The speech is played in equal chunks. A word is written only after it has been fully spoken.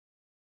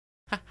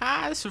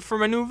Haha, this is for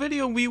my new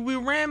video. We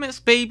ram this,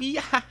 baby.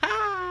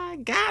 Haha,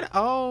 got it.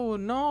 Oh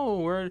no,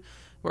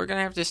 we're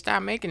gonna have to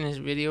stop making this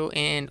video,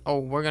 and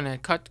we're gonna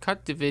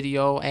cut the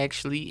video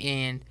actually,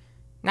 and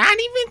not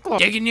even close.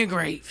 Digging Your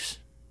Graves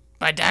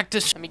by Dr.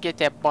 Let me get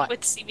that butt.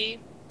 With CV.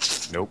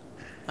 Nope.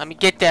 Let me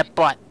get that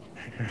butt.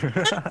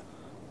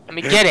 Let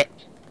me get it.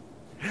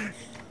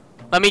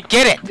 Let me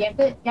get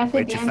it.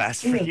 Way too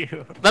fast for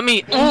you. Let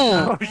me.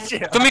 Oh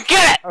shit. Let me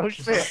get it. Oh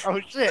shit. Oh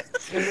shit.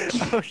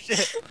 Oh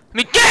shit. Let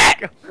me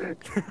get it.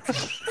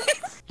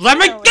 Let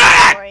me No,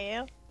 get it. for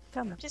you.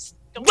 Come on. Just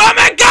don't. Let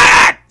me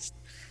get it.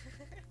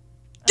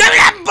 Give me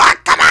that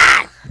butt. Come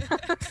on.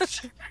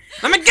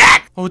 Let me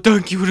get it. Oh,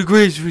 thank you for the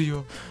Graves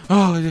video.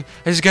 Oh,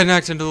 I just got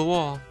knocked into the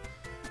wall.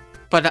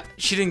 But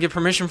she didn't get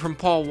permission from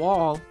Paul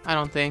Wall, I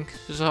don't think.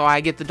 So I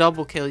get the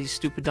double kill, you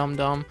stupid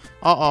dum-dum.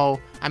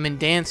 Uh-oh, I'm in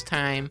dance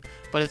time,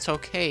 but it's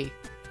okay.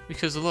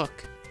 Because look,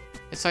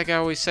 it's like I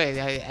always say,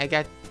 I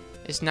got,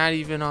 it's not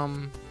even,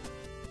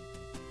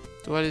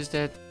 what is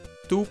that?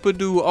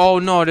 Doop-a-doo. Oh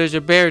no, there's a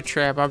bear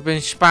trap. I've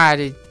been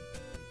spotted.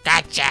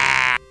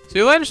 Gotcha! See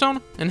you later,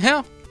 Sona. In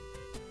hell.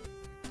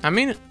 I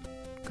mean it.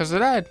 Because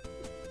of that.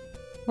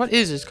 What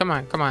is this? Come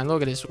on,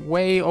 look at this.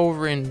 Way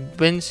over in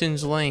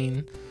Benson's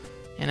Lane.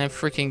 And I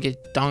freaking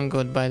get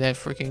dungled by that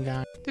freaking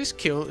guy. This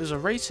kill is a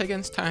race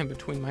against time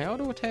between my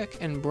auto attack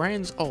and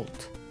Brand's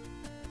ult.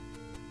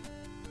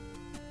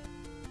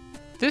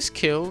 This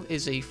kill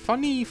is a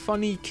funny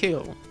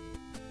kill.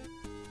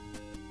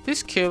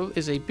 This kill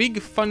is a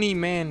big funny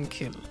man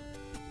kill.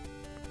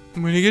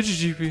 I'm gonna get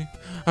you, GP.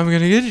 I'm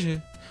gonna get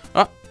you.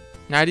 Oh,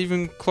 not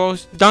even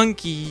close.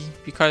 Donkey,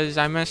 because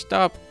I messed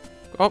up.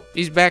 Oh,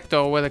 he's back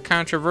though with a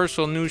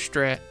controversial new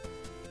strat.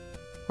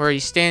 Where he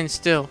stands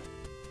still.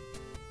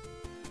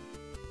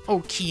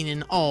 Oh,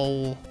 Keenan.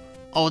 Oh,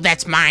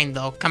 that's mine,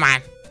 though. Come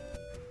on.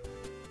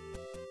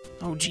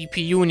 Oh, GP,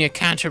 you and your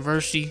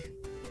controversy.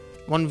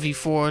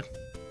 1v4.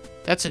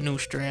 That's a new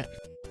strat.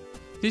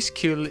 This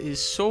kill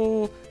is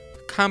so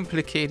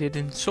complicated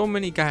and so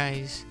many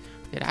guys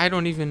that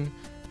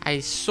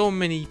so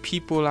many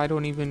people, I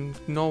don't even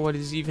know what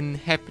is even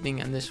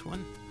happening on this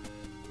one.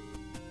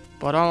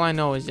 But all I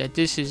know is that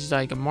this is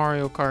like a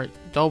Mario Kart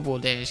double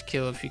dash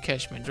kill, if you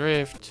catch my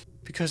drift.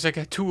 Because I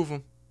got two of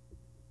them.